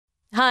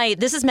Hi,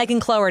 this is Megan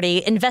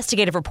Cloherty,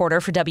 investigative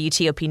reporter for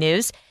WTOP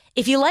News.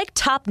 If you like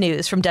top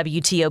news from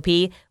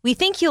WTOP, we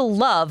think you'll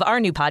love our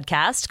new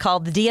podcast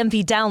called The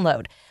DMV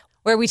Download,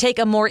 where we take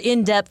a more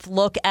in-depth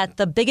look at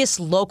the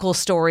biggest local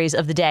stories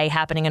of the day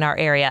happening in our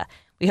area.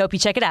 We hope you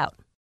check it out.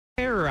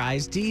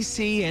 Terrorize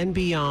D.C. and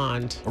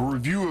beyond. A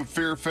review of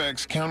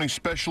Fairfax County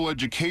special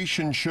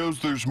education shows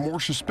there's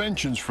more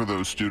suspensions for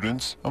those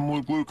students. I'm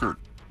Luke Lukert.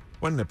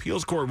 When an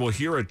appeals court will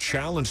hear a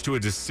challenge to a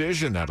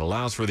decision that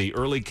allows for the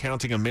early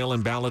counting of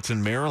mail-in ballots in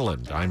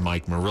Maryland. I'm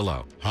Mike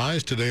Murillo.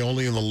 Highs today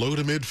only in the low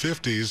to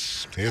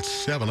mid-50s. It's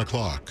 7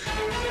 o'clock.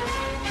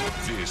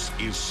 This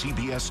is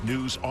CBS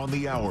News on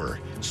the Hour,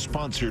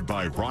 sponsored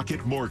by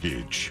Rocket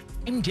Mortgage.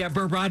 I'm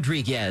Deborah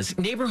Rodriguez.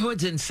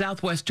 Neighborhoods in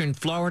southwestern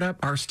Florida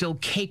are still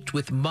caked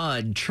with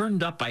mud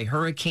churned up by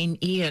Hurricane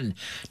Ian.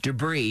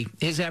 Debris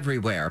is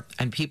everywhere,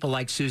 and people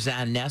like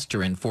Suzanne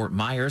Nestor in Fort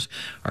Myers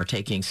are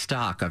taking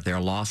stock of their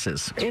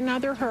losses. In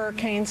other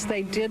hurricanes,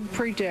 they did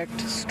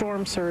predict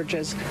storm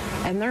surges,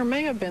 and there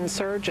may have been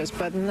surges,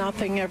 but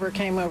nothing ever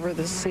came over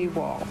the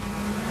seawall.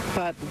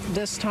 But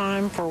this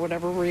time, for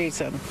whatever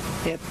reason,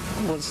 it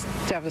was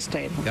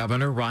devastating.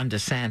 Governor Ron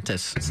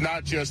DeSantis. It's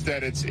not just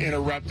that it's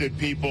interrupted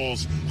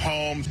people's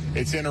homes,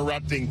 it's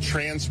interrupting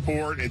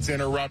transport, it's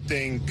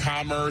interrupting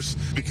commerce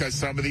because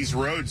some of these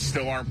roads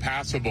still aren't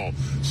passable.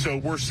 So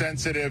we're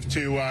sensitive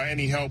to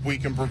any help we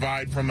can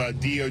provide from a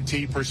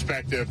DOT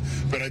perspective.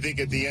 But I think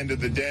at the end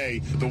of the day,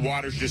 the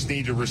waters just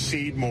need to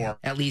recede more.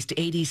 At least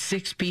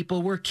 86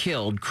 people were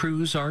killed.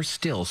 Crews are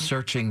still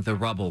searching the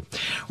rubble.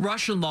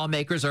 Russian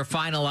lawmakers are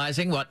finalizing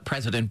what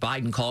President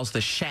Biden calls the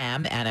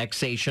sham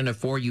annexation of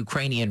 4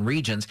 Ukrainian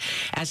regions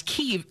as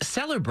Kyiv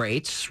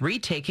celebrates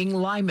retaking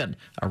Lyman,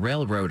 a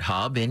railroad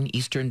hub in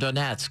eastern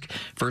Donetsk.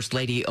 First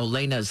Lady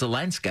Olena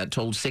Zelenska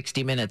told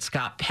 60 Minutes'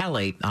 Scott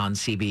Pelley on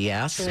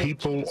CBS.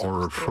 People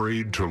are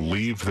afraid to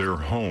leave their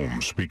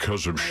homes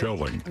because of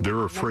shelling.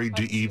 They're afraid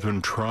to even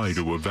try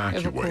to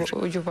evacuate.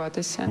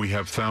 We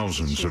have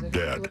thousands of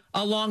dead.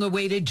 A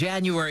long-awaited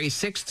January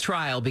 6th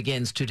trial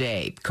begins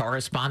today.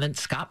 Correspondent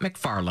Scott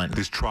McFarland.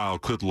 This trial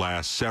could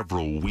last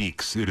several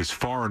weeks. It is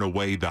far and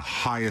away the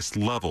highest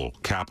level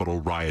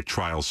Capitol riot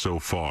trial so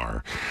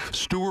far.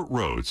 Stuart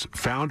Rhodes,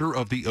 founder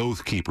of the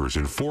Oath Keepers,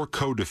 and 4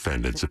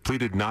 co-defendants have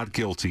pleaded not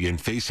guilty in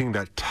facing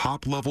that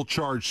top-level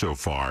charge so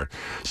far,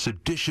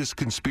 seditious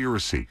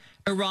conspiracy.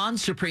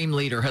 Iran's supreme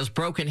leader has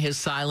broken his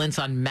silence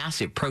on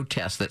massive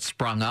protests that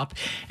sprung up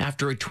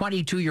after a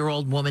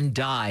 22-year-old woman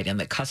died in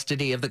the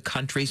custody of the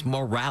country's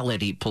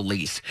morality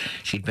police.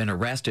 She'd been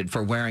arrested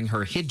for wearing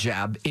her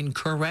hijab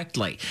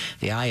incorrectly.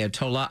 The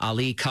Ayatollah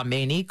Ali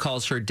Khamenei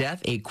calls her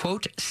death a,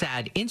 quote,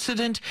 sad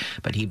incident,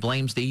 but he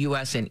blames the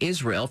U.S. and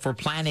Israel for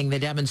planning the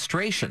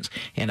demonstrations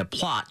in a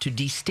plot to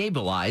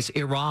destabilize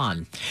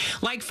Iran.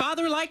 Like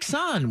father, like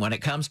son when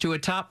it comes to a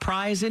top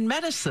prize in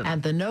medicine.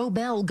 And the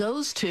Nobel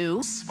goes to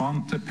Svante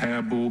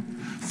Pääbo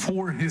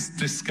for his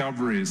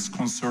discoveries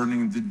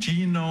concerning the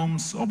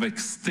genomes of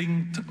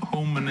extinct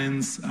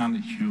hominins and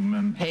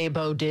human.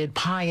 Pääbo did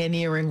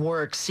pioneering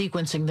work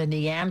sequencing the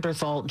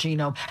Neanderthal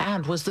genome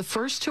and was the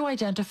first to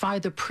identify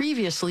the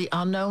previously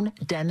unknown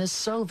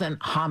Denisovan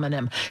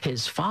homonym.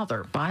 His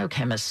father,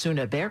 biochemist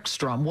Sune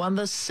Bergstrom, won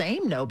the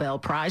same Nobel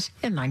Prize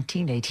in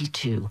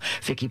 1982.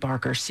 Vicki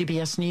Barker,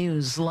 CBS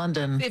News,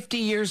 London. 50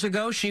 years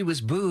ago, she was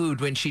booed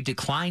when she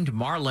declined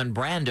Marlon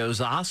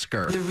Brando's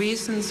Oscar. The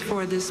reasons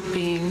for this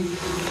being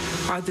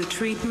are the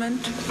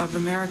treatment of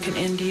American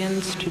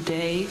Indians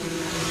today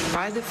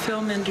by the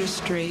film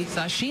industry.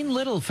 Sacheen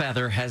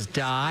Littlefeather has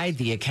died.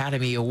 The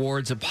Academy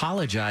Awards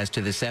apologized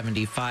to the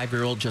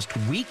 75-year-old just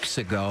weeks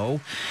ago.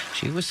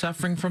 She was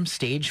suffering from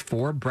stage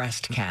 4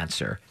 breast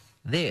cancer.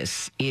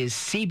 This is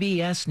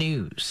CBS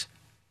News.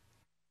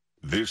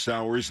 This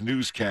hour's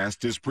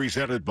newscast is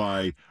presented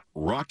by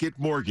Rocket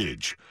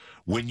Mortgage.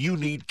 When you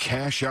need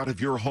cash out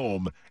of your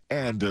home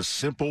and a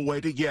simple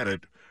way to get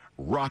it,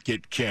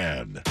 Rocket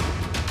can.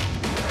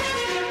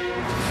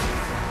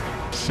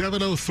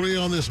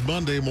 7:03 on this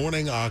Monday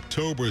morning,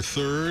 October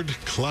 3rd.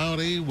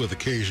 Cloudy with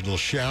occasional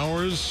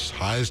showers.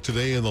 Highs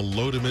today in the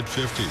low to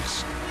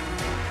mid-50s.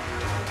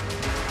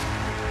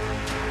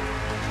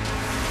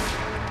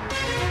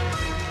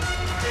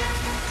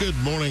 Good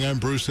morning, I'm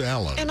Bruce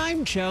Allen. And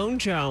I'm Joan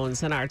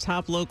Jones. And our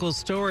top local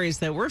stories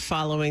that we're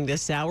following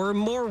this hour.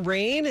 More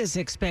rain is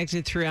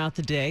expected throughout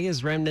the day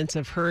as remnants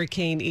of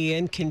Hurricane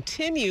Ian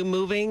continue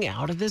moving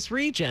out of this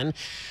region.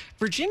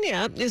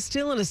 Virginia is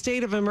still in a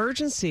state of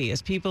emergency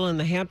as people in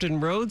the Hampton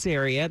Roads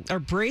area are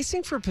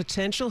bracing for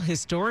potential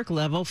historic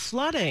level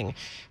flooding.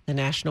 The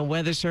National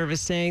Weather Service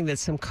saying that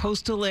some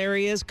coastal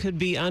areas could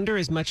be under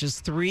as much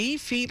as 3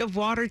 feet of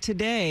water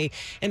today,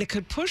 and it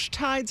could push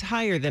tides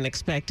higher than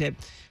expected.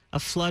 A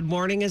flood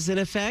warning is in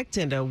effect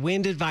and a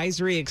wind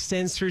advisory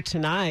extends through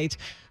tonight.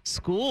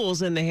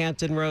 Schools in the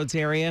Hampton Roads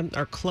area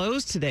are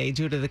closed today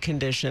due to the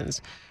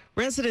conditions.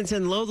 Residents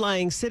in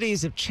low-lying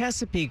cities of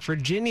Chesapeake,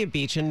 Virginia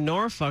Beach, and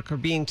Norfolk are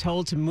being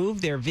told to move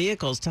their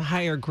vehicles to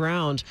higher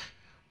ground.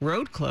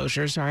 Road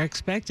closures are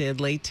expected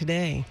late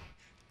today.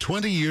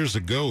 20 years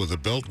ago, the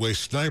Beltway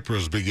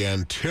snipers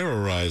began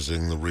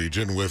terrorizing the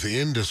region with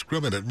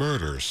indiscriminate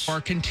murders. Our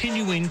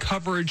continuing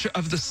coverage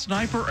of the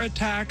sniper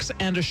attacks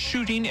and a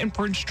shooting in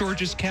Prince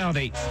George's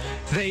County.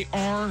 They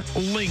are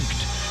linked.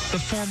 The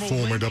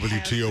former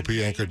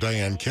WTOP anchor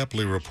Diane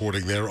Kepley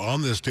reporting there.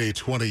 On this day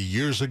 20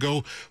 years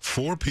ago,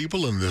 4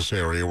 people in this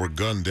area were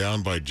gunned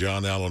down by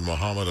John Allen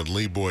Muhammad and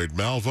Lee Boyd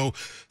Malvo.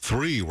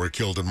 3 were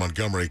killed in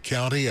Montgomery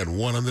County and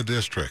 1 in the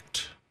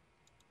district.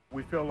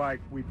 We feel like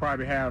we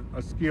probably have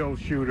a skilled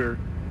shooter,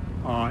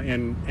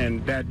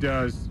 and that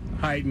does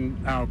heighten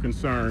our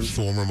concerns.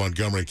 Former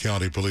Montgomery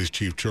County Police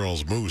Chief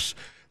Charles Moose.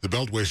 The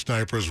Beltway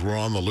snipers were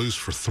on the loose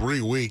for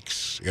 3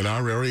 weeks. In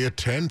our area,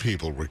 10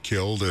 people were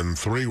killed and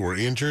 3 were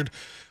injured.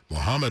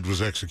 Muhammad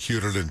was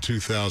executed in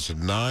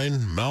 2009.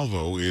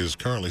 Malvo is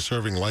currently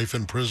serving life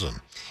in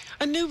prison.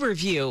 A new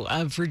review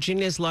of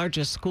Virginia's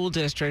largest school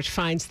district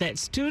finds that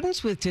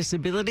students with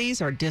disabilities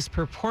are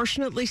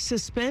disproportionately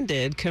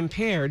suspended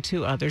compared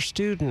to other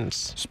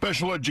students.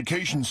 Special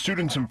education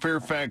students in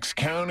Fairfax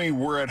County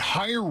were at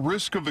higher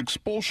risk of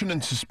expulsion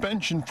and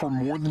suspension for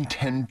more than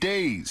 10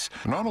 days.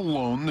 Not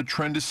alone, the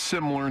trend is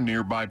similar in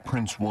nearby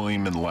Prince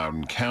William and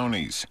Loudoun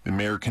counties. The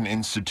American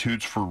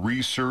Institutes for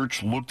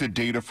Research looked at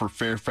data for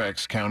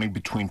Fairfax County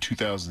between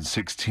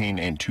 2016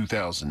 and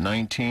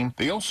 2019.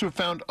 They also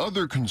found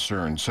other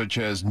concerns, such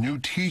as new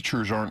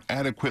teachers aren't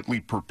adequately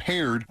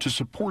prepared to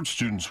support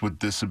students with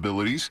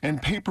disabilities,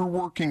 and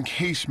paperwork and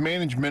case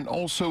management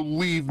also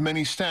leave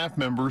many staff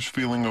members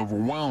feeling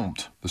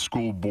overwhelmed. The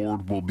school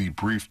board will be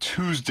briefed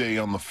Tuesday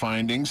on the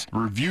findings. The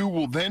review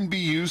will then be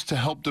used to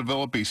help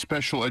develop a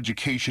special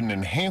education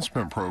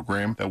enhancement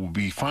program that will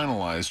be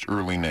finalized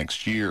early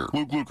next year.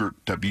 Luke Lukert,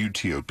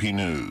 WTOP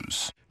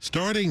News.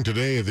 Starting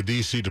today, the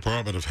D.C.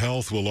 Department of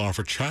Health will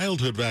offer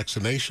childhood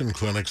vaccination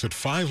clinics at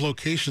 5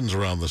 locations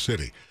around the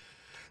city.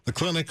 The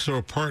clinics are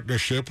a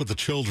partnership with the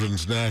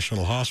Children's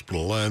National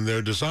Hospital, and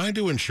they're designed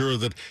to ensure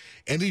that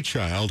any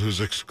child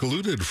who's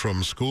excluded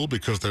from school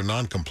because they're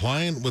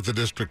non-compliant with the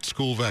district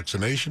school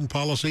vaccination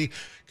policy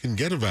can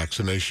get a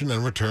vaccination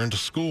and return to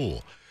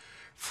school.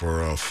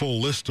 For a full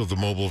list of the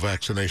mobile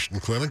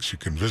vaccination clinics, you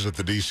can visit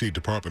the D.C.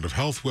 Department of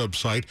Health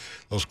website.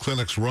 Those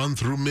clinics run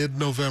through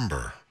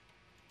mid-November.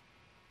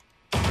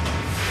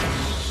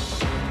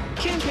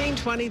 Campaign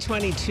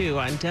 2022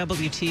 on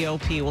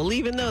WTOP. Well,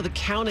 even though the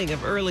counting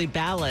of early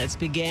ballots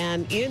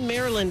began in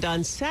Maryland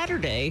on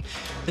Saturday,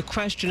 the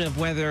question of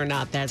whether or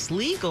not that's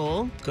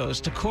legal goes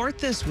to court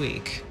this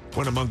week.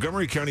 When a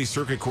Montgomery County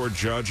Circuit Court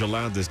judge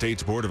allowed the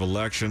state's Board of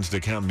Elections to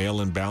count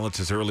mail-in ballots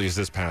as early as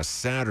this past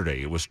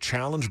Saturday, it was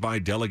challenged by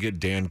Delegate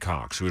Dan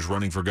Cox, who is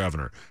running for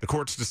governor. The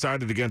courts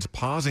decided against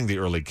pausing the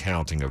early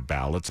counting of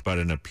ballots, but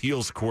an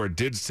appeals court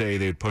did say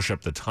they'd push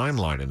up the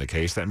timeline in the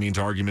case. That means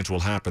arguments will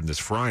happen this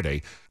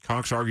Friday.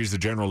 Cox argues the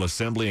General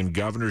Assembly and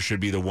governor should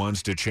be the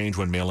ones to change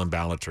when mail-in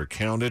ballots are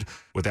counted.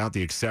 Without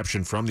the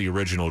exception from the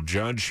original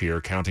judge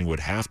here, counting would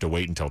have to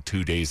wait until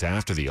 2 days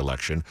after the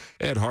election.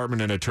 Ed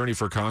Hartman, an attorney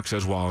for Cox,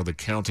 says while the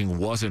counting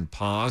wasn't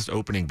paused,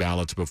 opening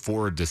ballots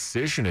before a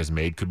decision is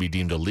made could be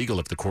deemed illegal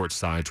if the court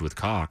sides with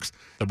Cox.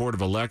 The Board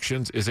of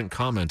Elections isn't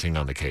commenting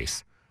on the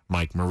case.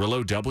 Mike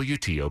Murillo,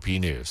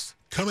 WTOP News.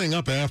 Coming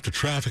up after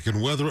traffic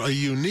and weather, a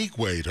unique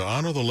way to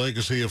honor the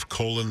legacy of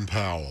Colin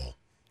Powell.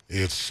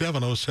 It's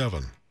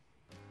 7:07.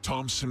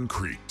 Thompson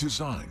Creek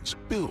designs,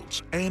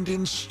 builds, and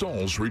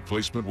installs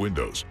replacement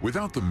windows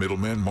without the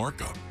middleman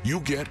markup.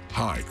 You get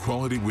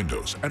high-quality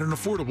windows at an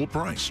affordable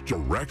price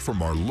direct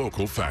from our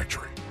local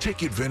factory.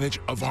 Take advantage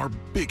of our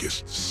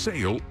biggest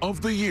sale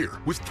of the year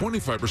with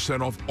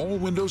 25% off all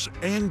windows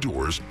and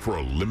doors for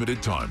a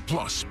limited time,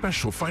 plus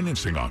special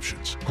financing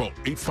options. Call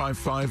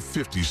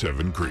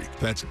 855-57-CREEK.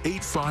 That's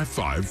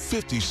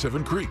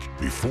 855-57-CREEK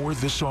before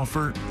this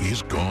offer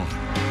is gone.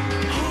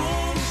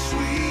 Home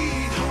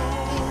sweet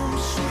home,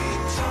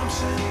 sweet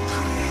Thompson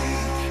Creek.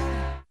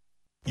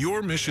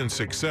 Your mission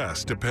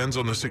success depends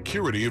on the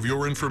security of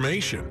your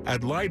information.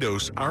 At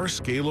Leidos, our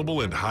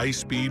scalable and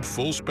high-speed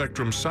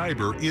full-spectrum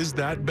cyber is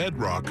that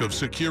bedrock of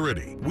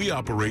security. We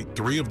operate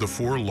 3 of the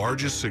 4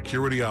 largest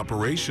security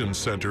operations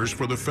centers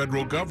for the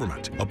federal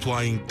government,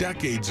 applying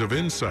decades of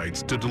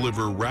insights to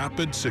deliver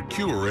rapid,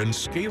 secure, and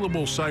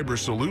scalable cyber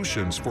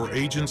solutions for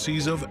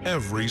agencies of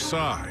every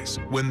size.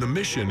 When the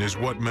mission is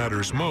what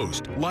matters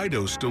most,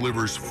 Leidos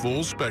delivers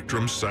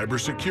full-spectrum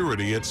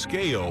cybersecurity at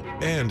scale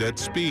and at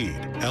speed.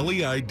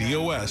 LEIDOS.com/secure.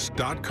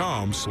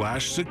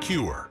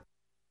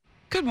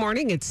 Good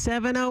morning. It's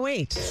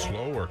 7:08.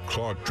 Slow or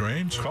clogged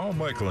drains? Call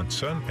Michael &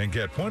 Son and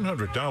get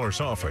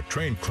 $100 off a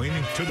drain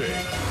cleaning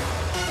today.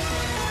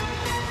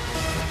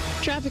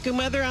 Traffic and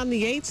weather on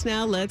the 8s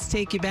now. Let's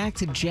take you back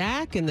to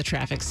Jack in the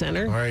traffic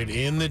center. All right,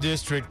 in the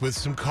district with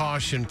some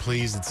caution,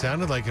 please. It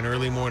sounded like an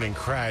early morning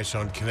crash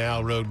on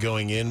Canal Road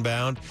going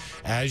inbound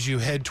as you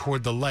head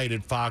toward the light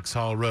at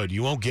Foxhall Road.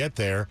 You won't get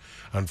there,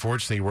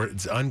 unfortunately.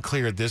 It's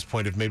unclear at this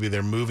point if maybe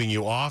they're moving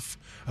you off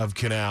of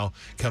Canal,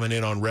 coming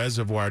in on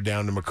Reservoir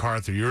down to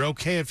MacArthur. You're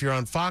okay if you're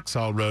on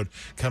Foxhall Road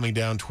coming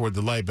down toward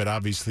the light, but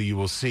obviously you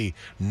will see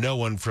no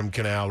one from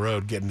Canal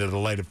Road getting to the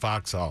light at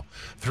Foxhall.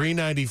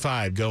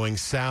 395 going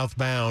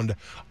southbound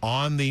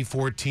on the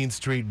 14th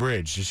Street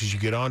Bridge. Just as you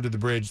get onto the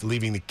bridge,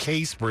 leaving the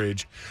Case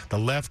Bridge, the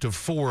left of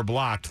 4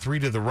 blocked, 3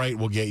 to the right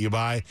will get you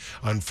by.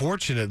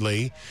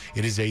 Unfortunately,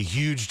 it is a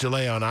huge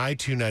delay on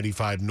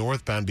I-295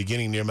 northbound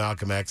beginning near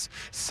Malcolm X.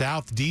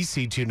 South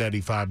DC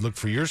 295, look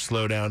for your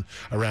slowdown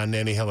around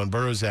Nanny Hill and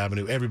Burroughs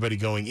Avenue. Everybody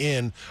going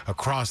in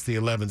across the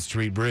 11th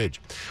Street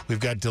Bridge. We've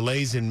got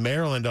delays in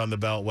Maryland on the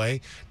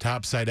Beltway.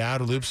 Topside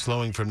outer loop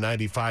slowing from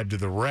 95 to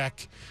the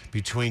wreck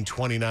between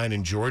 29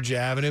 and Georgia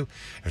Avenue.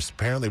 There's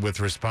apparently with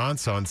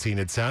response on scene,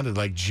 it sounded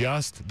like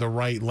just the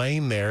right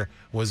lane there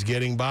was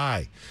getting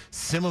by.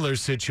 Similar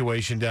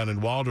situation down in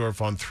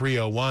Waldorf on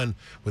 301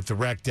 with the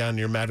wreck down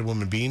near Madam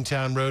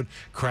Beantown Road.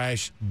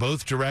 Crash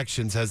both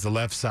directions, has the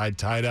left side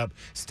tied up.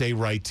 Stay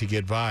right to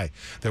get by.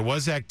 There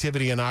was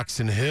activity in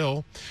Oxon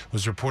Hill,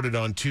 was reported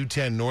on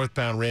 210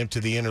 northbound ramp to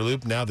the inner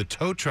loop. Now the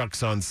tow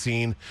truck's on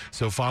scene,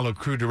 so follow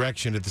crew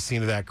direction at the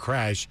scene of that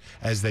crash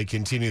as they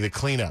continue the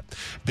cleanup.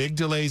 Big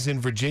delays in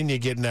Virginia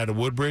getting out of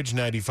Woodbridge,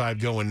 95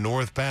 going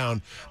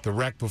northbound. The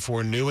wreck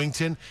before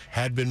Newington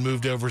had been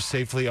moved over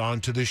safely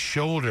onto the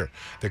shoulder.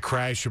 The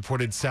crash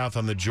reported south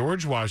on the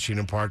George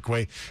Washington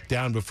Parkway,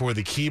 down before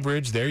the Key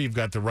Bridge. There you've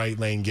got the right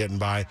lane getting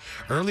by.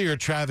 Earlier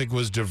traffic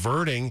was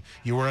diverting.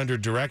 You were under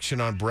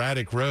direction on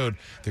Braddock Road.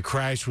 The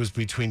crash was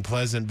between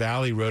Pleasant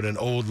Valley Road and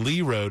Old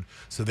Lee Road,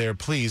 so there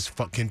please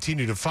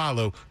continue to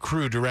follow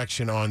crew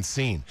direction on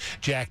scene.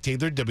 Jack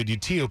Taylor,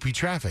 WTOP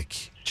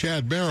Traffic.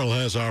 Chad Merrill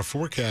has our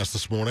forecast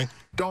this morning.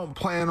 Don't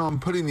plan on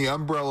putting the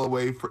umbrella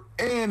away for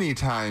any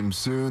time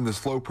soon. The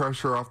slow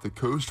pressure off the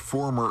coast,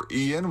 former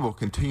Ian, will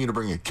continue to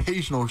bring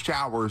occasional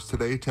showers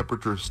today.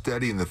 Temperatures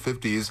steady in the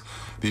 50s.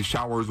 These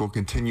showers will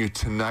continue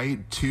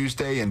tonight,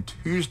 Tuesday, and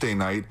Tuesday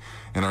night,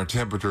 and our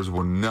temperatures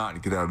will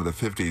not get out of the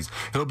 50s.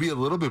 It'll be a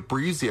little bit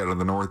breezy out of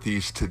the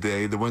northeast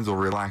today. The winds will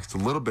relax a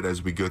little bit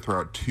as we go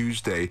throughout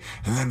Tuesday.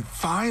 And then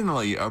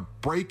finally, a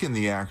break in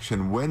the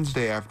action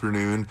Wednesday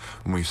afternoon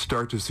when we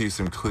start to see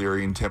some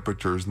clearing,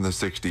 temperatures in the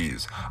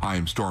 60s.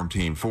 I'm Storm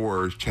Team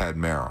 4's Chad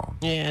Merrill.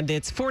 And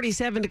it's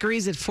 47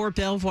 degrees at Fort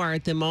Belvoir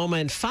at the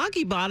moment.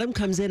 Foggy Bottom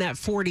comes in at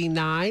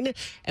 49,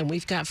 and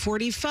we've got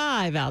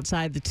 45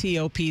 outside the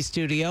TOP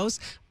studios.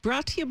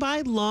 Brought to you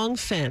by Long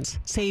Fence.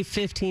 Save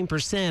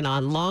 15%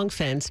 on Long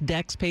Fence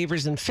decks,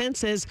 pavers, and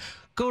fences.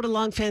 Go to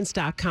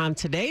longfence.com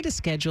today to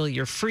schedule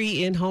your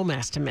free in-home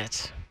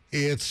estimate.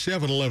 It's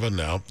 7:11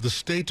 now. The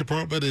State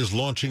Department is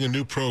launching a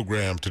new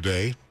program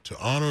today to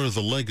honor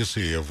the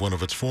legacy of one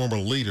of its former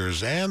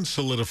leaders and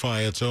solidify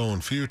its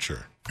own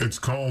future. It's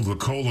called the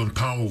Colin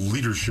Powell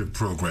Leadership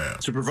Program.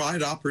 To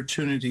provide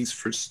opportunities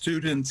for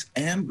students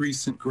and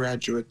recent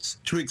graduates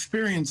to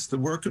experience the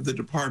work of the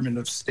Department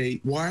of State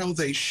while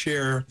they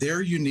share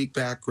their unique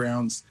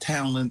backgrounds,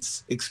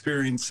 talents,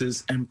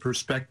 experiences, and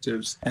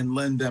perspectives and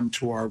lend them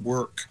to our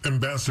work.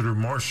 Ambassador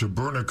Marcia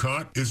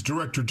Bernacott is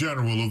Director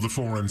General of the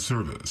Foreign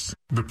Service.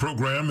 The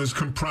program is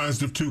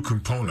comprised of 2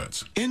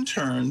 components.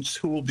 Interns,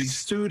 who will be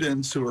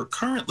students who are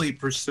currently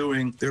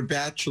pursuing their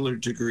bachelor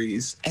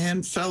degrees,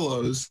 and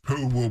fellows,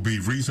 who will be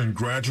recent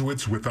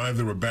graduates with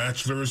either a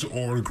bachelor's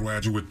or a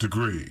graduate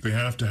degree. They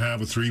have to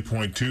have a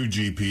 3.2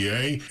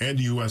 GPA and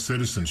U.S.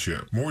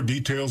 citizenship. More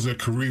details at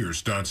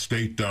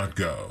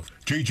careers.state.gov.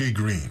 JJ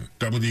Green,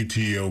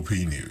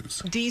 WTOP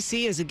News.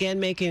 D.C. is again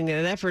making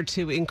an effort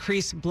to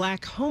increase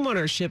black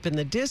homeownership in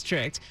the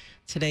district.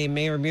 Today,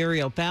 Mayor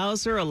Muriel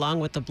Bowser,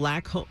 along with the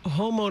Black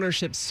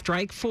Homeownership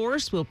Strike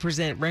Force, will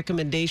present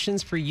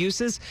recommendations for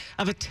uses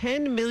of a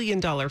 $10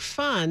 million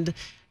fund.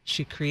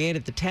 She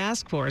created the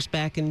task force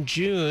back in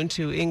June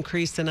to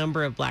increase the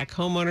number of black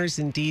homeowners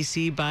in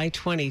D.C. by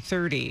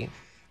 2030.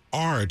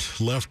 Art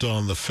left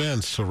on the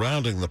fence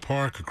surrounding the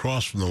park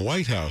across from the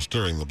White House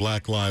during the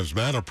Black Lives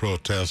Matter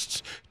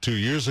protests 2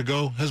 years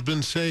ago has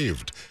been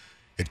saved.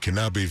 It can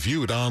now be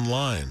viewed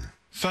online.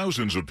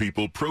 Thousands of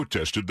people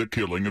protested the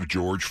killing of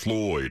George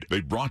Floyd. They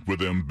brought with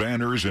them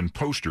banners and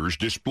posters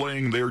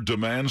displaying their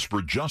demands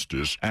for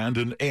justice and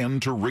an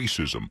end to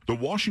racism. The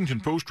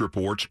Washington Post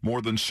reports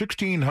more than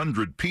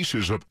 1,600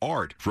 pieces of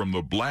art from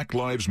the Black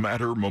Lives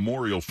Matter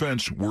memorial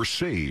fence were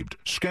saved,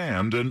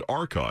 scanned, and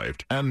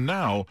archived, and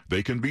now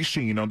they can be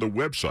seen on the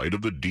website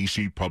of the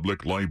D.C.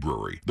 Public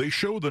Library. They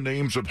show the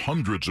names of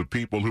hundreds of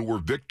people who were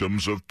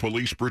victims of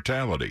police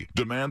brutality,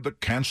 demand the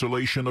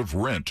cancellation of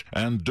rent,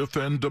 and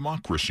defend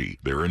democracy.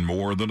 They're in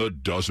more than a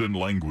dozen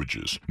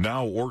languages.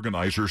 Now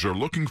organizers are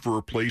looking for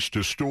a place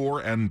to store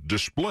and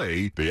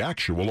display the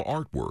actual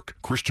artwork.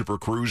 Christopher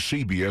Cruz,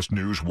 CBS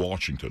News,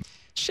 Washington.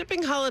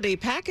 Shipping holiday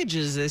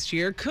packages this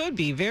year could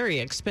be very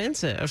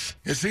expensive.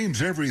 It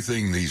seems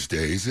everything these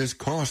days is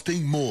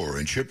costing more,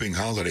 and shipping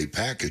holiday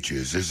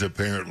packages is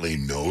apparently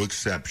no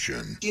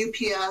exception.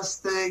 UPS,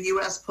 the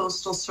U.S.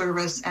 Postal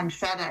Service, and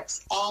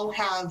FedEx all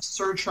have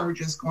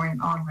surcharges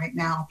going on right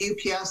now.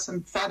 UPS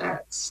and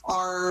FedEx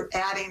are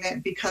adding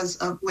it because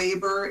of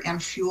labor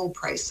and fuel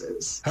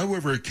prices.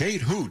 However,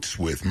 Kate Hoots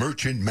with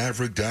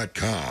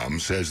MerchantMaverick.com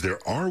says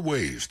there are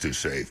ways to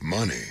save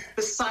money.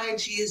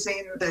 Besides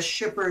using the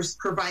shipper's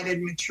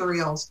provided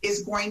materials,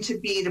 is going to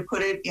be to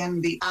put it in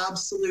the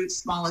absolute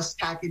smallest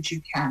package you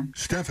can.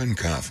 Stephen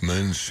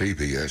Kaufman,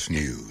 CBS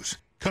News.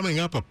 Coming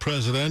up, a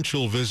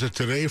presidential visit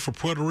today for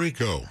Puerto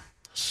Rico,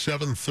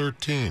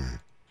 7:13.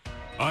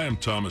 I am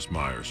Thomas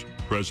Myers,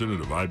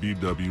 president of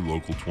IBEW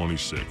Local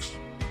 26.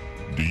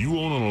 Do you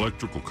own an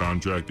electrical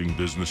contracting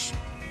business?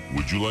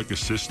 Would you like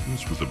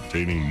assistance with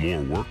obtaining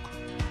more work?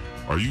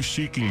 Are you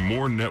seeking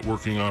more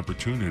networking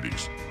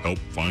opportunities? Help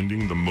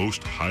finding the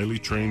most highly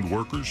trained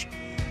workers?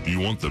 Do you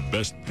want the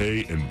best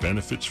pay and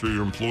benefits for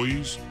your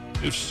employees?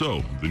 If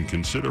so, then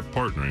consider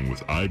partnering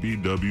with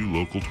IBEW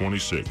Local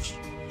 26.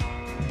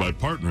 By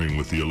partnering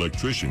with the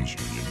Electricians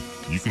Union,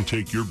 you can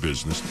take your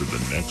business to the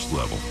next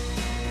level.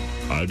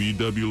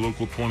 IBEW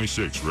Local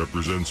 26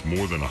 represents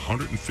more than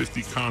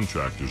 150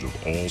 contractors of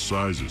all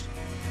sizes.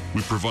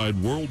 We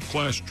provide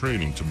world-class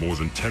training to more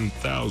than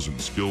 10,000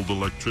 skilled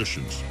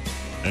electricians.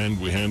 And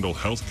we handle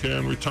healthcare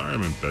and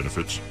retirement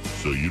benefits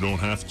so you don't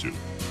have to.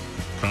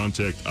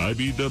 Contact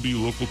IBEW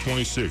Local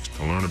 26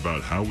 to learn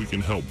about how we can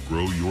help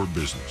grow your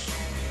business.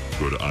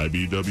 Go to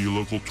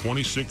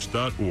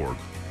IBEWLocal26.org.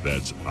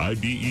 That's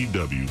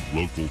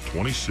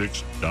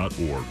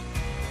IBEWLocal26.org.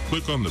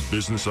 Click on the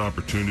Business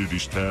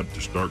Opportunities tab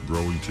to start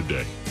growing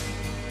today.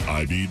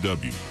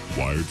 IBEW,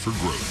 wired for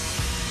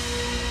growth.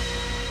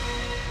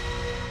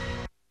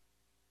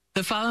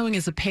 The following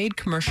is a paid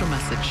commercial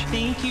message.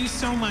 Thank you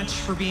so much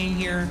for being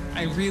here.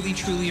 I really,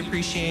 truly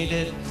appreciate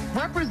it.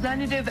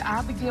 Representative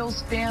Abigail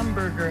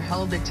Spanberger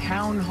held a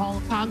town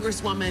hall.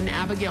 Congresswoman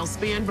Abigail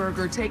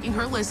Spanberger taking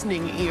her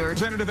listening ear.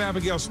 Representative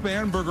Abigail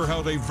Spanberger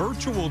held a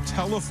virtual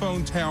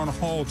telephone town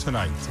hall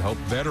tonight to help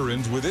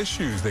veterans with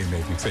issues they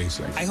may be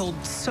facing. I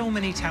hold so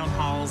many town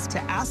halls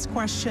to ask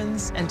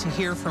questions and to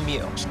hear from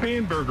you.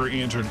 Spanberger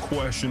answered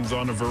questions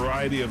on a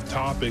variety of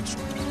topics.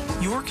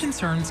 Your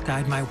concerns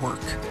guide my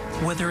work.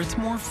 Whether it's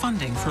more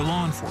funding for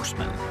law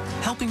enforcement,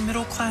 helping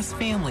middle-class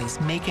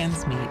families make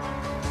ends meet,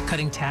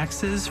 cutting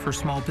taxes for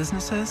small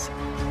businesses,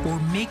 or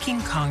making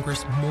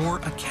Congress more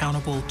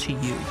accountable to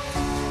you.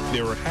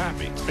 They were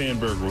happy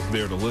Spanberger was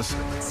there to listen.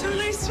 So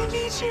nice to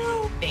meet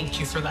you.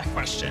 Thank you for that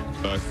question.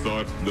 I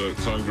thought the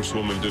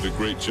Congresswoman did a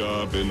great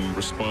job in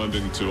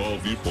responding to all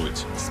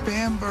viewpoints.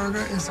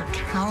 Spanberger is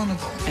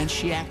accountable. And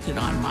she acted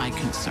on my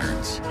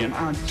concerns. And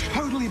I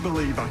totally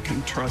believe I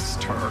can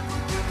trust her.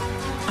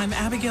 I'm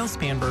Abigail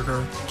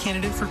Spanberger,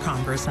 candidate for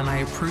Congress, and I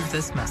approve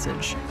this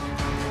message.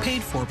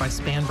 Paid for by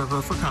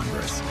Spanberger for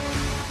Congress.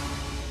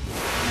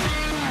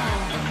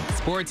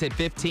 Sports at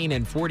 15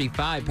 and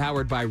 45,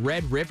 powered by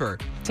Red River.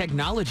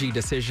 Technology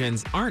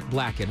decisions aren't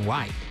black and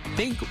white.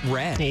 Think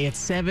red. Hey, it's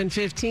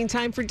 7:15,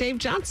 time for Dave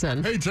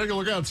Johnson. Hey, take a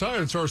look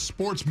outside. It's our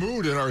sports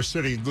mood in our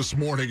city this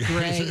morning.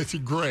 Gray. It's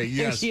gray,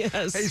 yes.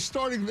 Yes. Hey,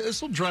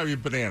 this will drive you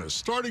bananas.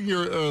 Starting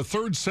your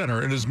third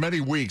center in as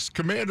many weeks,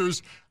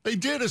 Commanders, they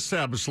did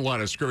establish the line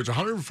of scrimmage,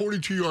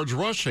 142 yards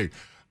rushing.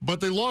 But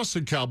they lost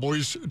the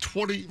Cowboys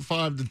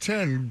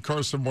 25-10,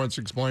 Carson Wentz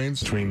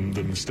explains. Between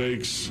the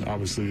mistakes,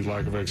 obviously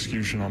lack of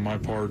execution on my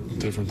part,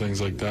 different things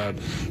like that,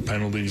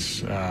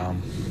 penalties,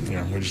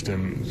 we just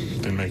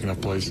didn't make enough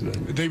plays today.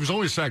 Dave was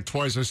only sacked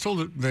twice. I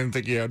still didn't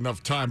think he had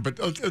enough time. But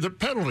the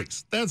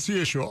penalties, that's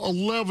the issue.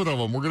 11 of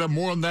them. We're going to have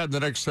more on that in the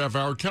next half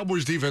hour.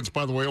 Cowboys defense,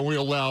 by the way, only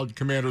allowed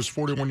Commanders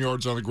 41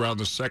 yards on the ground in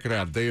the second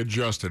half. They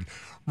adjusted.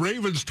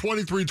 Ravens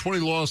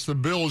 23-20 lost the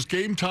Bills.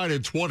 Game tied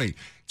at 20.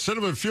 Instead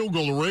of a field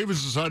goal, the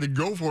Ravens decided to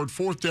go for it,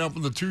 fourth down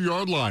from the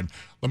 2-yard line.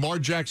 Lamar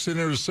Jackson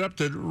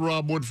intercepted.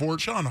 Rob Woodford.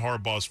 John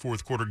Harbaugh's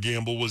fourth quarter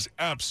gamble was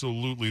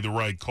absolutely the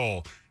right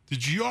call.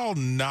 Did you all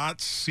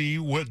not see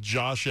what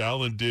Josh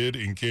Allen did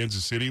in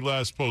Kansas City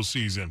last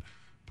postseason?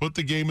 Put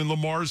the game in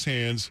Lamar's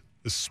hands,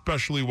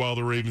 especially while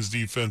the Ravens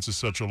defense is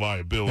such a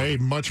liability. Hey,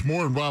 much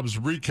more in Rob's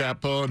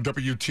recap on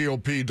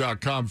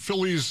WTOP.com.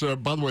 Phillies,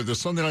 by the way, the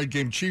Sunday night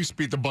game, Chiefs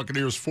beat the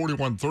Buccaneers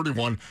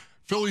 41-31.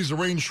 Phillies a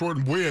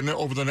rain-shortened win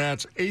over the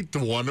Nats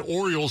 8-1.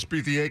 Orioles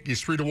beat the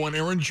Yankees 3-1.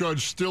 Aaron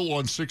Judge still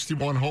on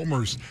 61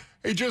 homers.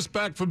 Hey, just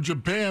back from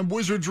Japan,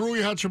 Wizards Rui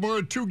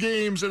Hachimura, 2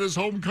 games in his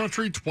home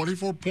country,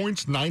 24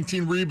 points,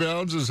 19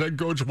 rebounds as head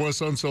coach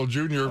Wes Unseld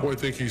Jr. Well, I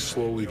think he's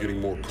slowly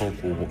getting more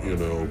comfortable,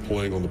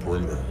 playing on the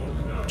perimeter.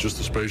 Just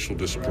the spatial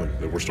discipline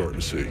that we're starting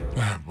to see.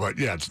 But,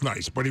 yeah, it's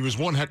nice. But he was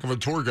one heck of a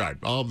tour guide.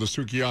 Of the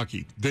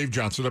Sukiyaki. Dave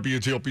Johnson,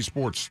 WTOP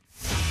Sports.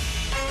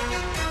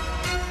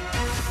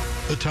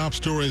 The top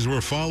stories we're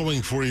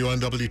following for you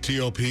on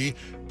WTOP.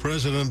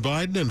 President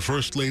Biden and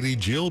First Lady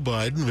Jill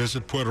Biden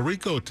visit Puerto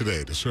Rico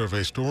today to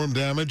survey storm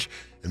damage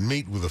and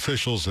meet with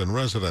officials and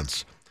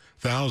residents.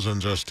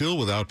 Thousands are still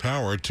without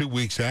power 2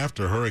 weeks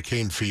after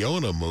Hurricane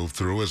Fiona moved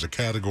through as a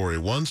Category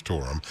 1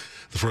 storm.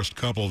 The first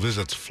couple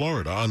visits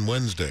Florida on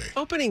Wednesday.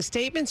 Opening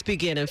statements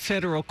begin in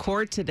federal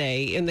court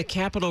today in the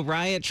Capitol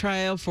riot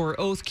trial for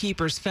Oath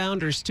Keepers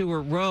founder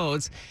Stuart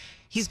Rhodes.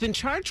 He's been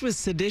charged with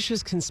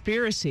seditious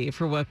conspiracy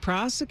for what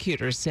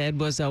prosecutors said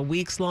was a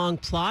weeks-long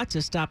plot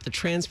to stop the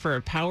transfer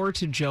of power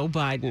to Joe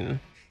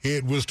Biden.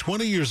 It was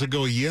 20 years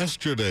ago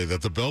yesterday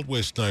that the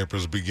Beltway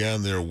snipers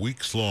began their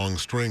weeks-long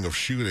string of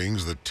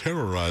shootings that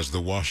terrorized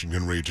the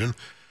Washington region.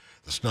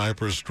 The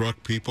snipers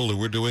struck people who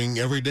were doing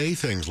everyday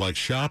things like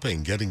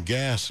shopping, getting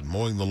gas, and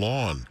mowing the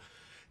lawn.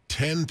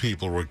 10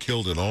 people were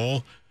killed in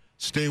all.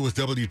 Stay with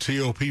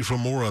WTOP for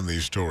more on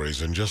these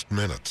stories in just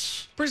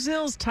minutes.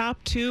 Brazil's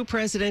top two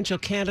presidential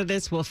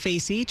candidates will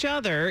face each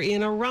other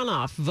in a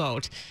runoff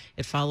vote.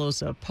 It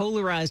follows a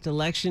polarized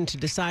election to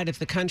decide if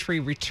the country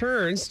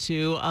returns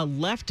a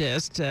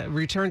leftist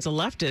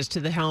to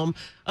the helm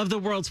of the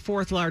world's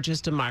fourth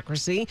largest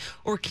democracy,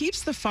 or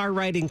keeps the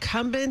far-right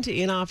incumbent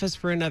in office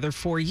for another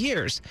 4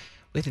 years.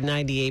 With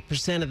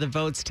 98% of the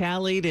votes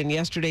tallied in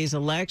yesterday's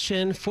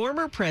election,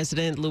 former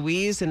President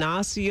Luiz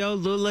Inácio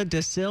Lula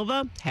da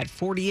Silva had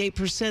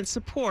 48%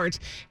 support,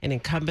 and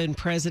incumbent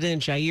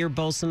President Jair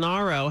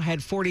Bolsonaro had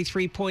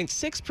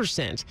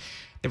 43.6%.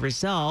 The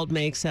result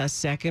makes a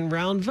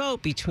second-round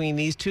vote between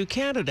these two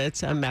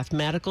candidates a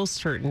mathematical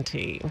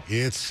certainty.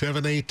 It's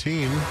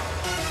 7:18.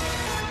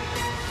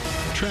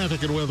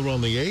 Traffic and weather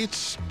on the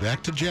 8s.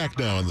 Back to Jack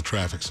now in the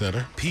traffic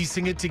center.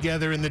 Piecing it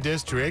together in the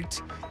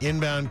district,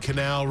 inbound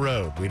Canal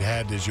Road. We'd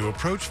had, as you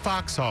approach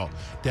Foxhall,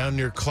 down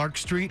near Clark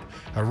Street,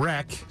 a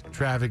wreck.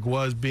 Traffic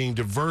was being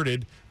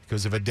diverted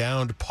because of a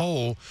downed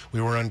pole.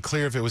 We were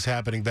unclear if it was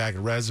happening back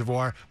at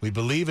Reservoir. We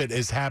believe it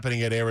is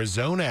happening at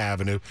Arizona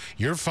Avenue.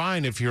 You're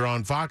fine if you're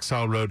on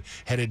Foxhall Road,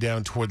 headed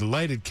down toward the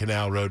lighted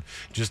Canal Road.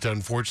 Just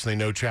unfortunately,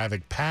 no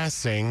traffic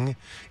passing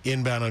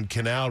inbound on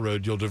Canal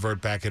Road. You'll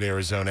divert back at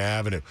Arizona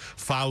Avenue.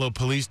 Follow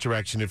police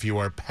direction if you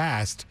are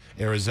past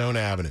Arizona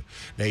Avenue.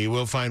 Now, you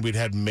will find we'd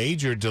had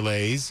major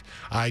delays.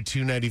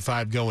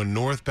 I-295 going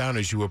northbound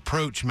as you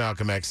approach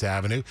Malcolm X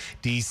Avenue.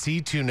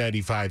 DC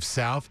 295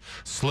 south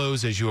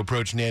slows as you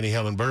approach Nancy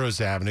Helen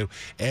Burroughs Avenue.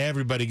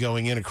 Everybody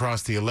going in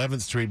across the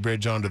 11th Street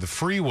Bridge onto the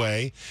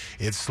freeway.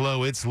 It's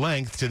slow its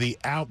length to the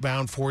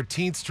outbound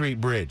 14th Street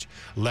Bridge.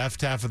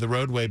 Left half of the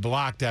roadway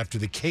blocked after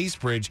the Case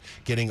Bridge.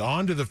 Getting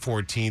onto the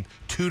 14th,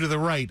 2 to the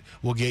right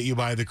will get you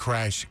by the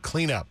crash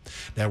cleanup.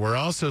 Now, we're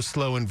also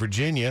slow in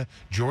Virginia.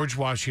 George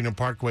Washington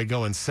Parkway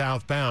going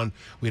southbound.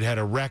 We'd had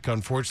a wreck,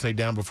 unfortunately,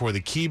 down before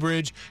the Key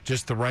Bridge.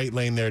 Just the right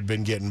lane there had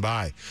been getting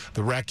by.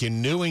 The wreck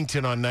in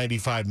Newington on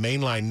 95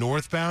 Main Line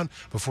northbound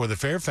before the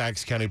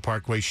Fairfax County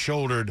Parkway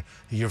shouldered.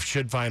 You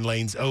should find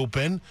lanes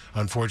open.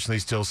 Unfortunately,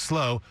 still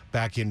slow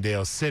back in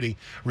Dale City.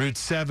 Route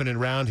 7 in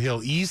Round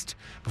Hill East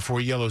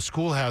before Yellow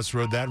Schoolhouse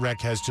Road. That wreck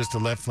has just a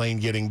left lane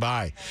getting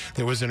by.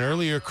 There was an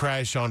earlier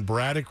crash on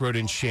Braddock Road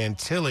in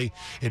Chantilly.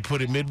 It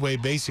put it midway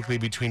basically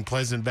between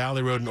Pleasant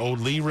Valley Road and Old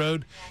Lee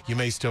Road. You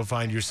may still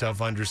find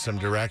yourself under some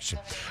direction.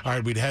 All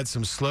right, we'd had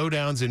some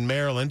slowdowns in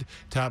Maryland,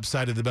 top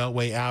side of the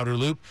Beltway outer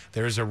loop.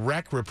 There is a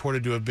wreck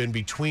reported to have been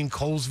between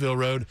Colesville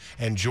Road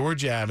and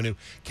Georgia Avenue.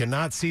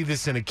 Cannot see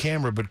this in a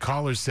camera, but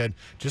callers said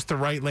just the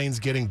right lane's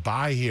getting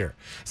by here.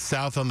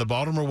 South on the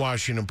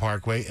Baltimore-Washington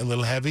Parkway, a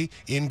little heavy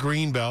in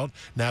Greenbelt.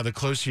 Now, the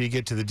closer you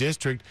get to the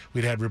district,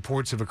 we'd had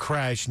reports of a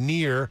crash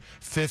near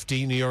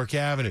 50 New York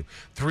Avenue.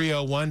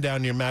 301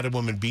 down near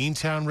Mattawoman and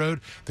Beantown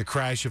Road. The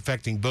crash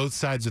affecting both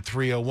sides of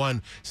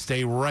 301.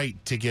 Stay right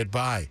to get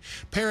by.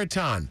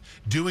 Peraton,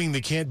 doing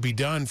the can't be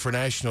done for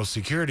national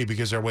security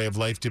because our way of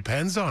life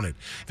depends on it.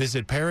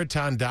 Visit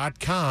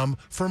Peraton.com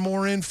for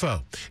more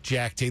info.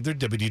 Jack Taylor,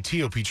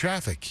 WTOP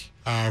Traffic.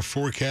 Our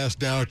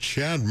forecast now,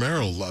 Chad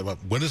Merrill.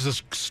 When is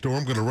this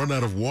storm going to run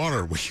out of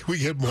water? We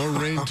get more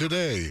rain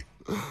today.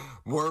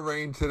 More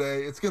rain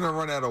today. It's going to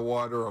run out of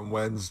water on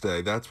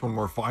Wednesday. That's when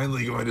we're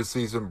finally going to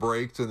see some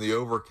breaks in the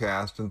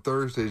overcast. And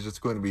Thursday is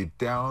just going to be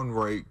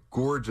downright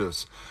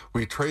gorgeous.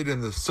 We trade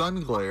in the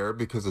sun glare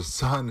because the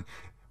sun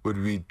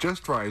would be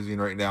just rising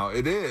right now.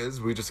 It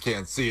is. We just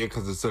can't see it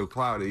because it's so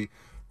cloudy.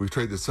 We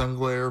trade the sun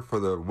glare for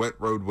the wet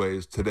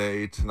roadways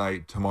today,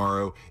 tonight,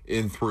 tomorrow,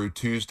 in through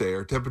Tuesday.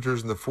 Our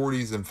temperatures in the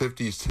 40s and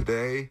 50s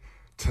today.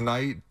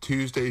 Tonight,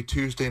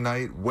 Tuesday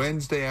night,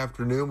 Wednesday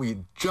afternoon, we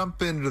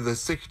jump into the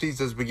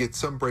 60s as we get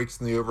some breaks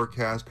in the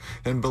overcast.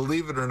 And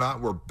believe it or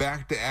not, we're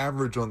back to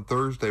average on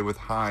Thursday with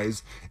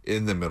highs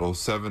in the middle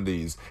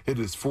 70s. It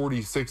is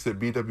 46 at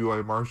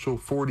BWI Marshall,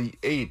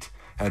 48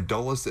 at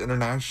Dulles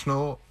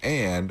International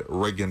and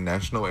Reagan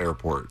National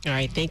Airport. All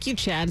right, thank you,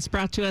 Chad. It's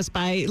brought to us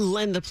by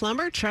Len the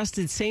Plumber,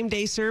 trusted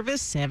same-day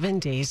service 7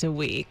 days a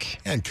week.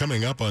 And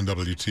coming up on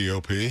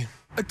WTOP.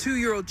 A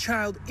 2-year-old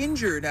child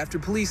injured after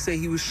police say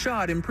he was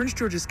shot in Prince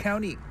George's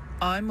County.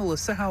 I'm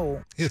Melissa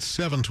Howell. It's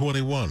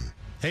 7:21.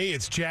 Hey,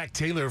 it's Jack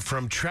Taylor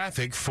from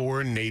Traffic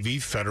for Navy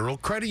Federal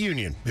Credit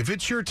Union. If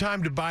it's your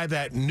time to buy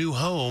that new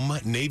home,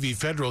 Navy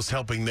Federal's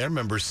helping their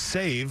members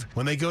save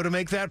when they go to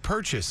make that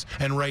purchase.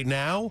 And right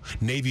now,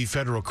 Navy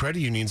Federal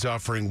Credit Union's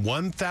offering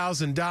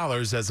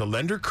 $1,000 as a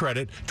lender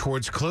credit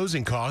towards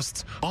closing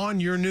costs on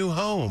your new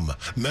home.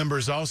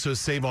 Members also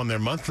save on their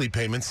monthly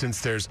payments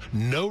since there's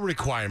no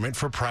requirement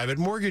for private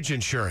mortgage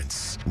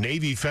insurance.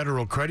 Navy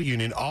Federal Credit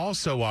Union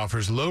also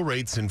offers low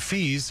rates and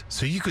fees,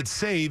 so you could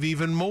save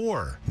even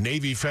more.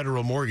 Navy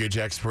Federal mortgage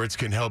experts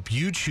can help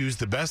you choose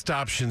the best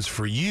options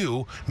for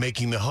you,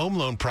 making the home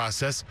loan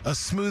process a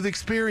smooth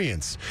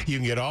experience. You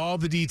can get all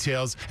the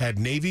details at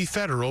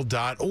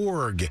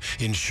NavyFederal.org.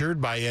 Insured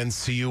by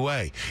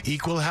NCUA.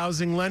 Equal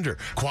housing lender.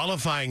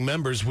 Qualifying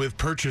members with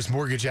purchase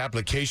mortgage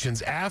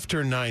applications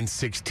after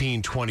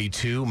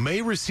 9/16/22 may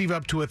receive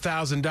up to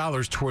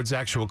 $1,000 towards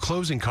actual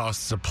closing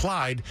costs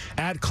applied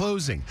at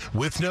closing,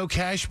 with no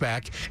cash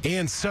back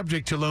and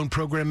subject to loan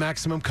program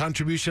maximum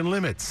contribution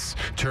limits.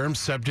 Terms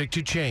subject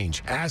to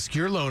change. Ask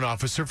your loan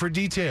officer for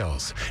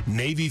details.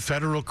 Navy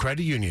Federal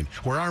Credit Union,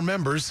 where our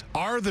members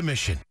are the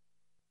mission.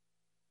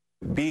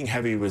 Being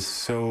heavy was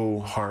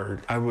so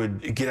hard. I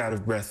would get out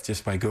of breath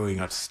just by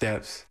going up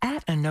steps.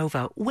 At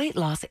Inova, weight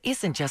loss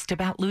isn't just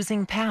about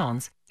losing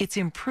pounds. It's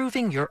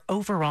improving your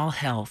overall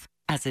health.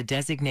 As a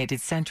designated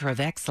center of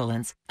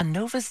excellence,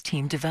 Inova's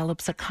team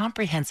develops a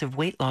comprehensive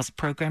weight loss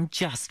program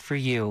just for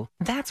you.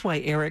 That's why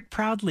Eric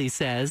proudly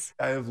says,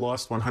 I have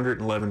lost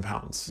 111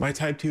 pounds. My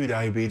type 2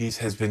 diabetes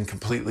has been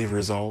completely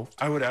resolved.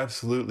 I would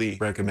absolutely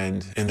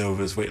recommend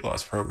Inova's weight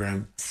loss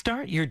program.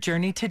 Start your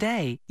journey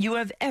today. You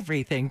have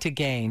everything to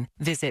gain.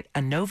 Visit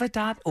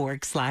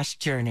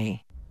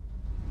Inova.org/journey.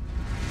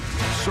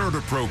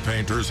 CertaPro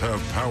painters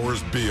have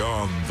powers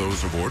beyond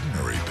those of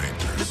ordinary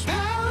painters.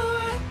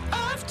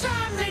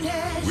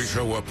 We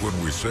show up when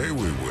we say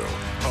we will,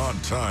 on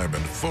time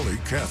and fully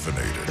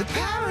caffeinated. The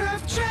power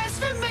of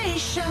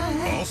transformation.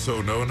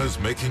 Also known as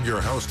making your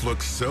house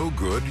look so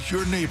good,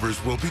 your neighbors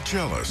will be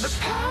jealous. The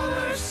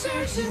power of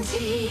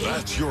certainty.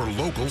 That's your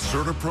local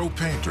CertaPro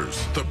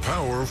painters. The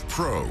power of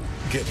pro.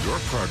 Get your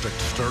project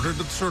started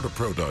at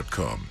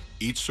CertaPro.com.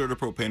 Each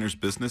CertaPro painter's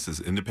business is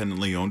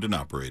independently owned and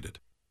operated.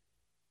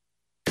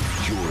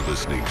 You're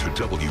listening to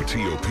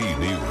WTOP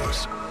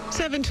News.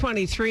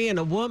 7:23, and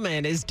a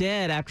woman is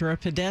dead after a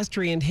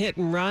pedestrian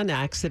hit-and-run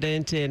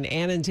accident in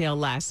Annandale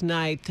last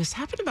night. This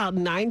happened about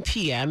 9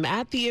 p.m.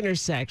 at the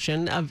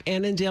intersection of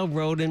Annandale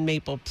Road and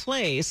Maple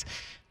Place.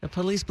 The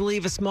police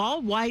believe a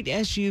small white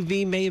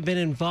SUV may have been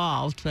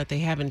involved, but they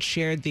haven't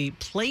shared the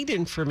plate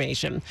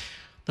information.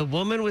 The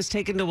woman was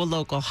taken to a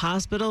local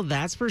hospital.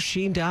 That's where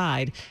she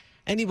died.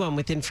 Anyone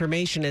with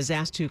information is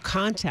asked to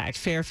contact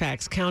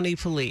Fairfax County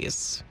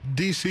Police.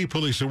 D.C.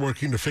 police are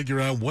working to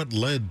figure out what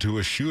led to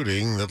a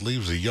shooting that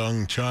leaves a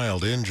young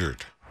child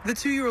injured. The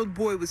 2-year-old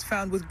boy was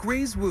found with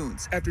graze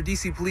wounds after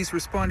D.C. police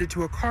responded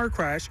to a car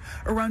crash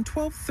around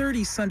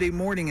 12:30 Sunday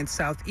morning in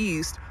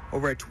Southeast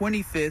over at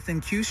 25th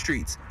and Q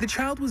Streets. The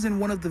child was in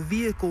one of the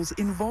vehicles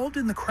involved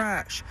in the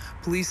crash.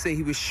 Police say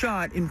he was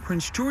shot in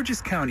Prince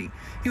George's County.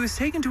 He was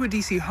taken to a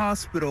D.C.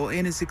 hospital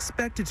and is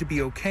expected to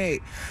be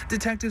okay.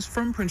 Detectives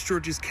from Prince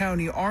George's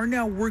County are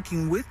now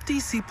working with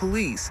D.C.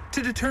 police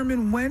to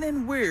determine when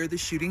and where the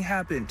shooting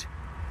happened.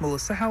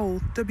 Melissa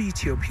Howell,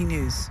 WTOP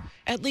News.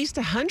 At least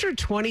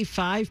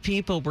 125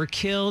 people were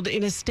killed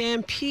in a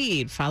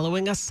stampede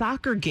following a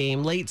soccer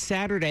game late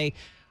Saturday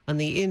on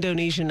the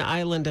Indonesian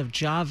island of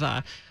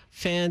Java.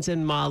 Fans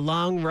in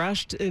Malang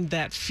rushed in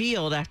that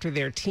field after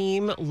their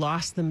team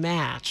lost the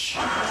match.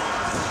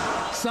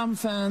 Some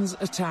fans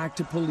attacked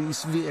a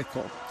police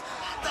vehicle,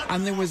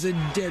 and there was a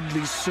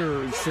deadly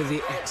surge for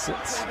the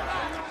exits.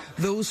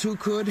 Those who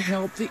could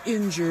helped the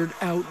injured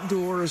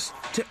outdoors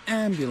to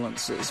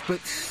ambulances, but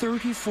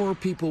 34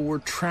 people were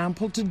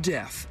trampled to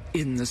death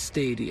in the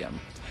stadium.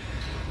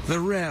 The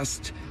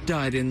rest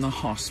died in the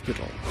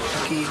hospital.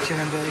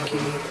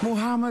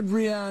 Muhammad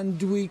Rian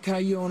Dwi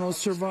Kayono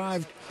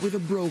survived with a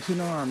broken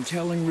arm,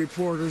 telling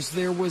reporters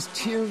there was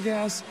tear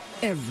gas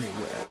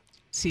everywhere.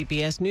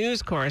 CBS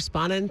News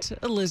correspondent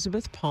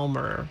Elizabeth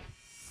Palmer.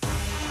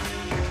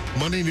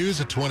 Money News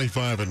at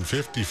 25 and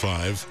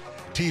 55.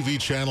 TV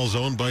channels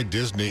owned by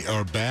Disney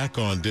are back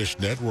on Dish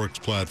Network's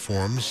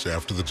platforms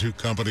after the two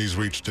companies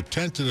reached a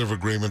tentative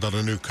agreement on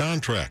a new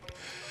contract.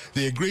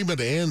 The agreement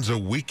ends a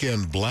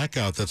weekend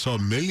blackout that saw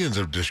millions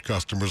of Dish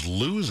customers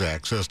lose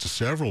access to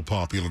several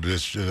popular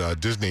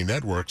Disney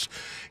networks,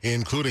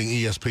 including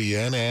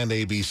ESPN and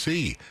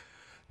ABC.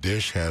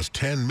 Dish has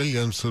 10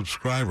 million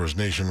subscribers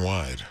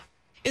nationwide.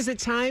 Is it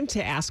time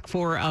to ask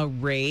for a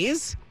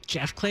raise?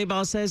 Jeff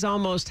Clayball says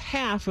almost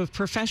half of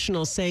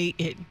professionals say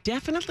it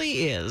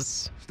definitely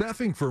is.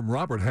 Staffing firm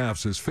Robert Half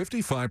says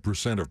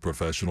 55% of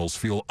professionals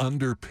feel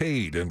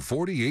underpaid, and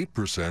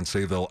 48%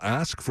 say they'll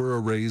ask for a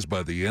raise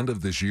by the end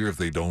of this year if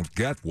they don't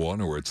get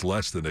one or it's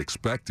less than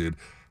expected.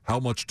 How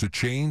much to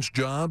change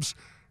jobs?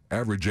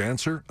 Average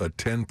answer, a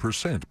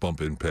 10%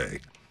 bump in pay.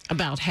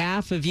 About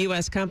half of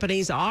U.S.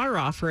 companies are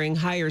offering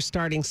higher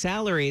starting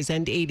salaries,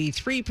 and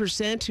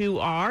 83% who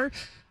are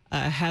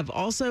have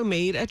also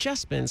made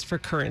adjustments for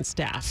current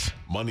staff.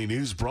 Money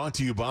News brought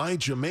to you by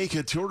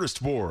Jamaica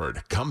Tourist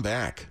Board. Come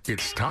back.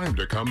 It's time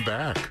to come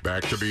back.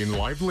 Back to being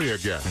lively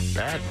again.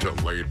 Back to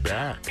laid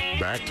back.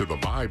 Back to the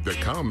vibe that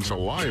comes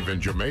alive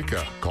in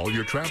Jamaica. Call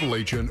your travel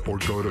agent or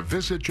go to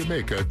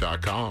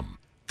visitjamaica.com.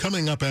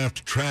 Coming up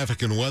after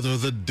traffic and weather,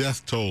 the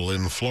death toll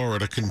in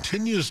Florida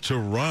continues to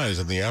rise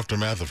in the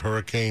aftermath of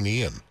Hurricane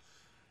Ian.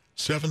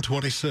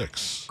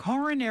 7:26.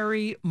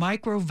 Coronary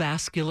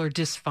microvascular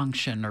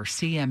dysfunction, or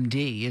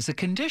CMD, is a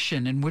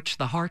condition in which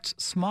the heart's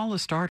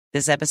smallest artery.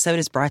 This episode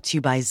is brought to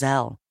you by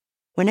Zelle.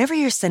 Whenever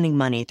you're sending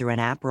money through an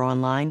app or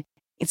online,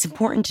 it's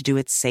important to do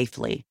it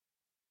safely.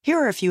 Here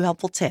are a few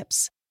helpful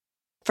tips.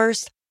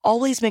 First,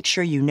 always make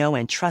sure you know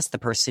and trust the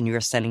person you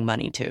are sending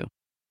money to.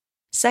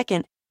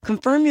 Second,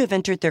 confirm you have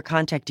entered their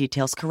contact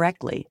details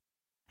correctly.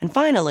 And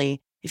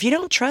finally, if you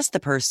don't trust the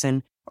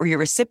person or your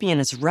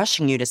recipient is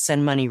rushing you to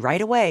send money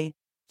right away,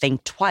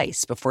 think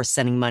twice before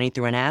sending money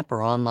through an app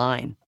or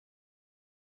online.